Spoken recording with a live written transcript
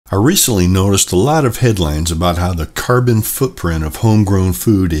I recently noticed a lot of headlines about how the carbon footprint of homegrown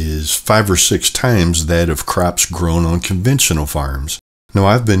food is 5 or 6 times that of crops grown on conventional farms. Now,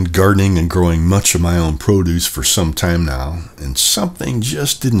 I've been gardening and growing much of my own produce for some time now, and something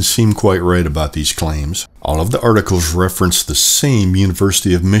just didn't seem quite right about these claims. All of the articles reference the same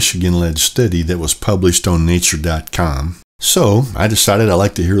University of Michigan-led study that was published on Nature.com. So, I decided I'd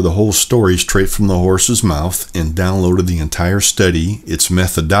like to hear the whole story straight from the horse's mouth and downloaded the entire study, its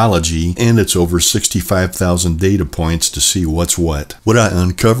methodology, and its over 65,000 data points to see what's what. What I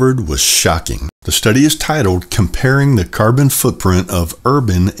uncovered was shocking. The study is titled Comparing the Carbon Footprint of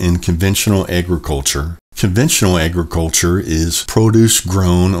Urban and Conventional Agriculture. Conventional agriculture is produce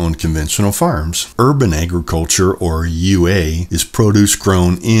grown on conventional farms. Urban agriculture, or UA, is produce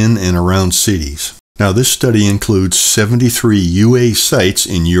grown in and around cities. Now, this study includes 73 UA sites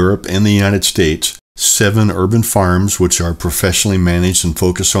in Europe and the United States, 7 urban farms which are professionally managed and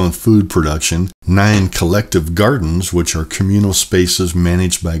focus on food production, 9 collective gardens which are communal spaces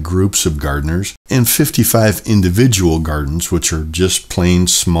managed by groups of gardeners, and 55 individual gardens which are just plain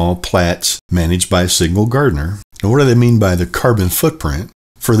small plats managed by a single gardener. Now, what do they mean by the carbon footprint?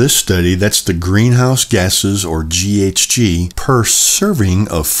 For this study, that's the greenhouse gases, or GHG, per serving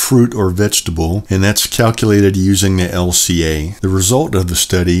of fruit or vegetable, and that's calculated using the LCA. The result of the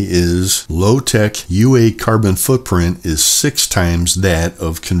study is low-tech UA carbon footprint is 6 times that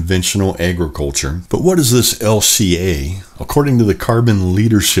of conventional agriculture. But what is this LCA? According to the Carbon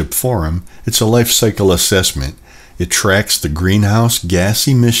Leadership Forum, it's a life cycle assessment. It tracks the greenhouse gas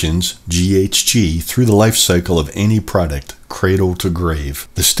emissions, GHG, through the life cycle of any product, cradle to grave.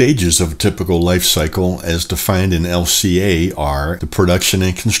 The stages of a typical life cycle, as defined in LCA, are the production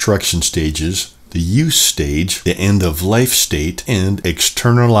and construction stages, the use stage, the end of life state, and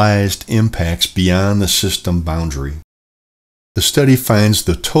externalized impacts beyond the system boundary. The study finds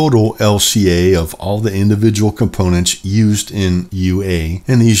the total LCA of all the individual components used in UA,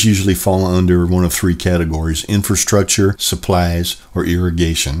 and these usually fall under one of 3 categories: infrastructure, supplies, or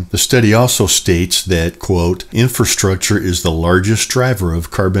irrigation. The study also states that, quote, infrastructure is the largest driver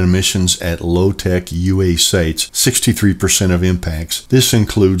of carbon emissions at low-tech UA sites, 63% of impacts. This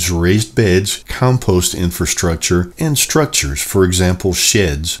includes raised beds, compost infrastructure, and structures, for example,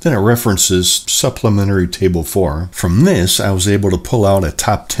 sheds. Then it references supplementary table 4. From this, I was able to pull out a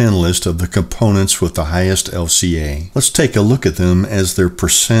top 10 list of the components with the highest LCA. Let's take a look at them as their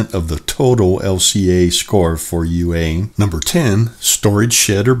percent of the total LCA score for UA. Number 10, storage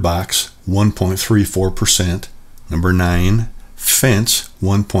shed or box, 1.34%. Number 9, fence,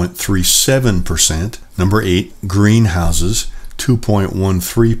 1.37%. Number 8, greenhouses,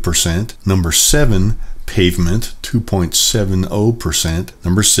 2.13%. Number 7, pavement, 2.70%.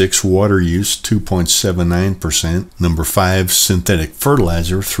 Number 6, water use, 2.79%. Number 5, synthetic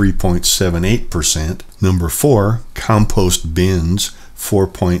fertilizer, 3.78%. Number 4, compost bins,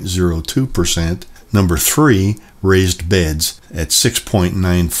 4.02%. Number 3, raised beds at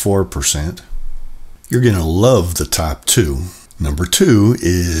 6.94%. You're going to love the top 2. Number 2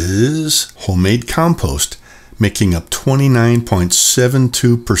 is homemade compost, making up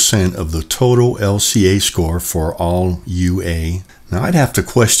 29.72% of the total LCA score for all UA. Now, I'd have to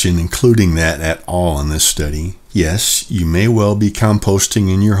question including that at all in this study. Yes, you may well be composting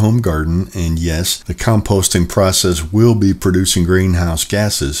in your home garden, and yes, the composting process will be producing greenhouse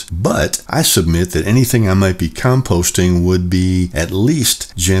gases, but I submit that anything I might be composting would be at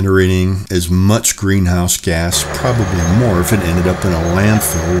least generating as much greenhouse gas, probably more if it ended up in a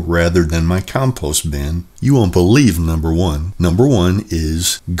landfill rather than my compost bin. You won't believe number 1. Number 1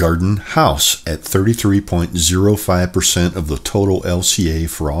 is garden house at 33.05% of the total LCA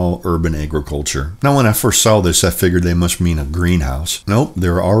for all urban agriculture. Now, when I first saw this, I figured they must mean a greenhouse. Nope,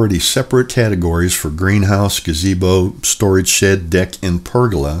 there are already separate categories for greenhouse, gazebo, storage shed, deck, and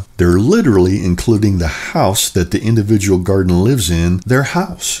pergola. They're literally including the house that the individual garden lives in, their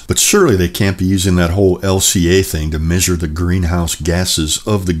house. But surely they can't be using that whole LCA thing to measure the greenhouse gases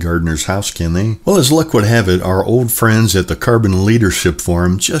of the gardener's house, can they? Well, as luck would have it, our old friends at the Carbon Leadership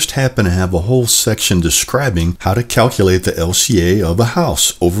Forum just happen to have a whole section describing how to calculate the LCA of a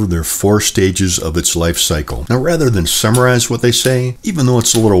house over their 4 stages of its life cycle. Now, rather than summarize what they say, even though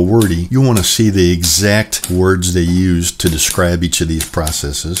it's a little wordy, you want to see the exact words they use to describe each of these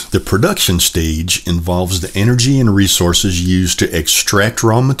processes. The production stage involves the energy and resources used to extract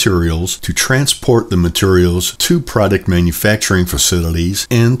raw materials, to transport the materials to product manufacturing facilities,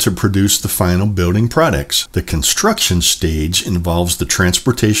 and to produce the final building products. The construction stage involves the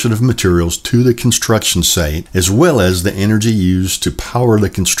transportation of materials to the construction site, as well as the energy used to power the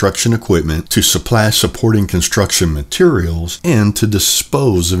construction equipment, to supply supporting construction construction materials, and to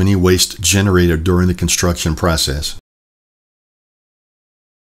dispose of any waste generated during the construction process.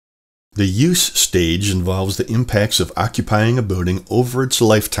 The use stage involves the impacts of occupying a building over its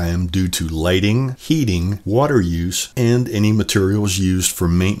lifetime due to lighting, heating, water use, and any materials used for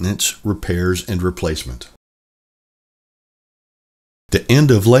maintenance, repairs, and replacement. The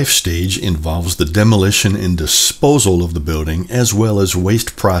end-of-life stage involves the demolition and disposal of the building, as well as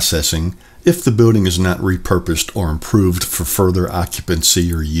waste processing if the building is not repurposed or improved for further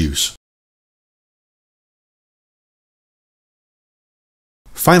occupancy or use.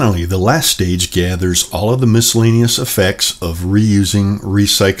 Finally, the last stage gathers all of the miscellaneous effects of reusing,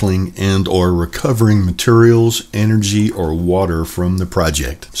 recycling, and/or recovering materials, energy, or water from the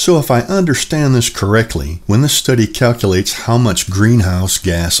project. So if I understand this correctly, when the study calculates how much greenhouse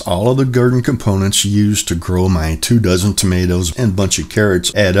gas all of the garden components used to grow my 24 tomatoes and bunch of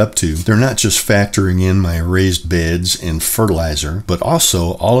carrots add up to, they're not just factoring in my raised beds and fertilizer, but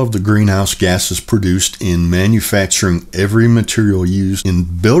also all of the greenhouse gases produced in manufacturing every material used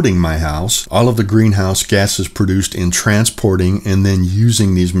in building my house, all of the greenhouse gases produced in transporting and then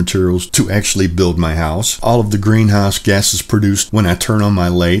using these materials to actually build my house, all of the greenhouse gases produced when I turn on my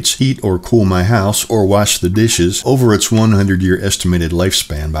lights, heat or cool my house, or wash the dishes, over its 100-year estimated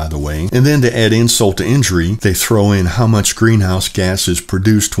lifespan, by the way. And then to add insult to injury, they throw in how much greenhouse gas is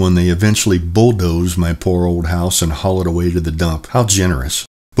produced when they eventually bulldoze my poor old house and haul it away to the dump. How generous.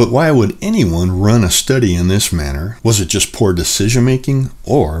 But why would anyone run a study in this manner? Was it just poor decision making,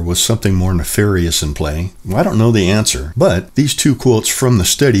 or was something more nefarious in play? Well, I don't know the answer, but these two quotes from the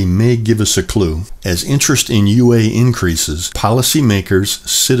study may give us a clue. As interest in UA increases, policymakers,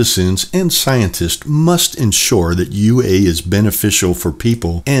 citizens, and scientists must ensure that UA is beneficial for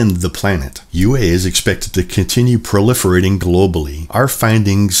people and the planet. UA is expected to continue proliferating globally. Our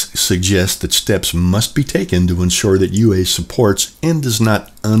findings suggest that steps must be taken to ensure that UA supports and does not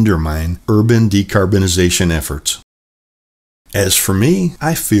undermine urban decarbonization efforts. As for me,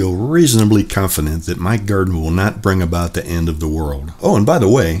 I feel reasonably confident that my garden will not bring about the end of the world. Oh, and by the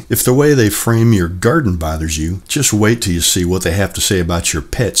way, if the way they frame your garden bothers you, just wait till you see what they have to say about your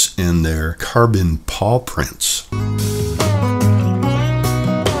pets and their carbon paw prints.